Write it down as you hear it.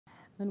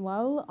And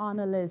while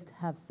analysts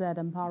have said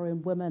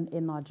empowering women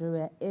in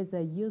Nigeria is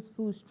a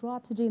useful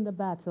strategy in the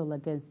battle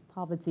against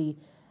poverty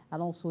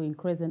and also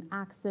increasing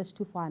access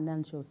to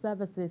financial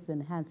services,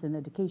 enhancing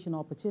education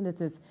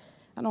opportunities,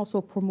 and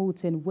also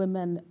promoting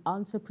women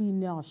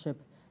entrepreneurship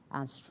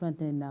and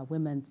strengthening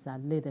women's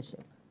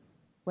leadership.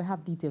 We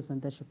have details on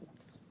this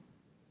report.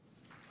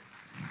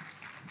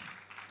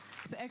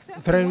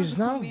 There is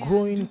now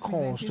growing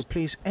cause to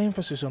place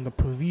emphasis on the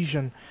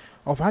provision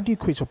of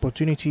adequate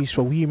opportunities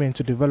for women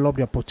to develop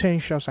their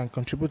potentials and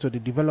contribute to the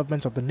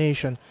development of the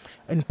nation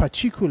in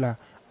particular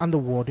and the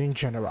world in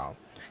general.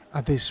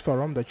 At this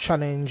forum, the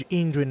challenge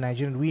hindering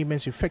Nigerian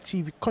women's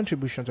effective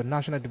contribution to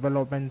national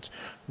development,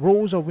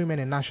 roles of women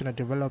in national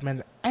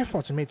development,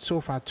 efforts made so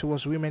far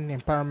towards women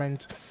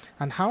empowerment,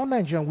 and how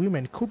Nigerian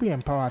women could be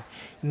empowered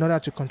in order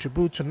to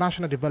contribute to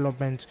national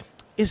development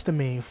is the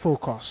main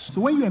focus.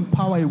 So when you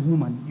empower a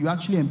woman, you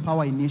actually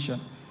empower a nation.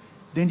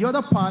 Then the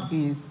other part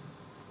is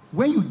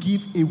when you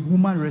give a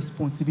woman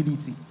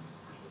responsibility,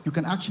 you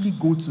can actually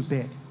go to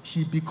bed.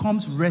 She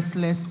becomes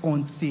restless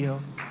until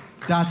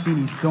that thing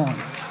is done.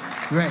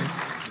 Right.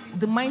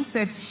 The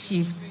mindset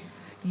shift,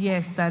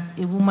 yes, that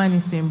a woman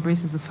needs to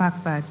embrace is the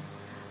fact that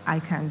I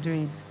can do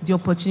it. The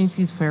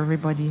opportunities for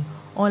everybody.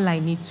 All I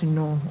need to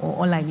know or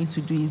all I need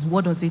to do is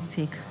what does it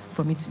take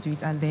for me to do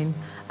it, and then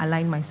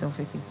align myself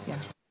with it. Yeah.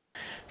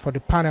 For the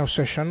panel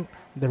session,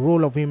 the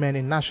role of women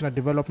in national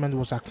development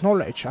was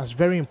acknowledged as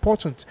very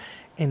important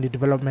in the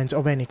development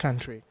of any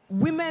country.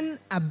 Women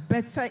are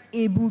better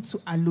able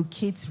to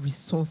allocate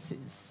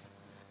resources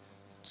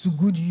to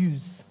good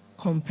use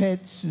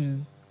compared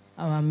to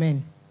our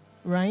men,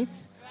 right?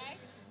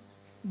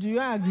 Do you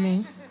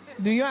agree?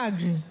 Do you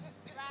agree?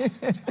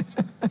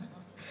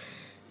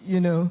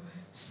 You know,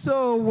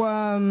 so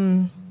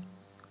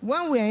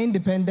when we are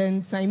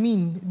independent, I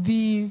mean,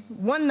 the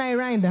 1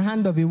 naira in the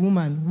hand of a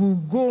woman will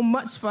go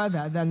much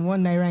further than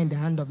 1 naira in the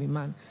hand of a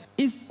man.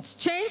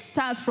 Change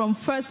starts from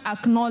first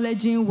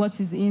acknowledging what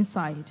is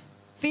inside.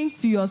 Think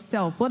to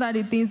yourself, what are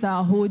the things that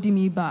are holding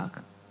me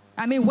back?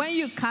 I mean, when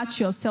you catch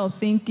yourself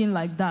thinking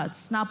like that,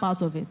 snap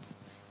out of it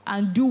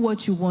and do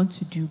what you want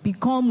to do.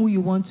 Become who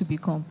you want to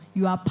become.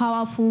 You are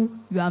powerful,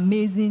 you are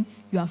amazing,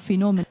 you are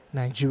phenomenal.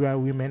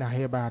 Nigerian women are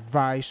hereby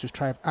advised to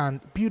strive and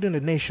building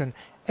the nation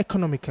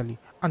economically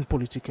and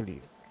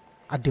politically.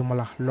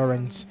 Ademola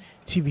Lawrence,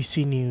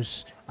 TVC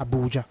News,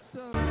 Abuja.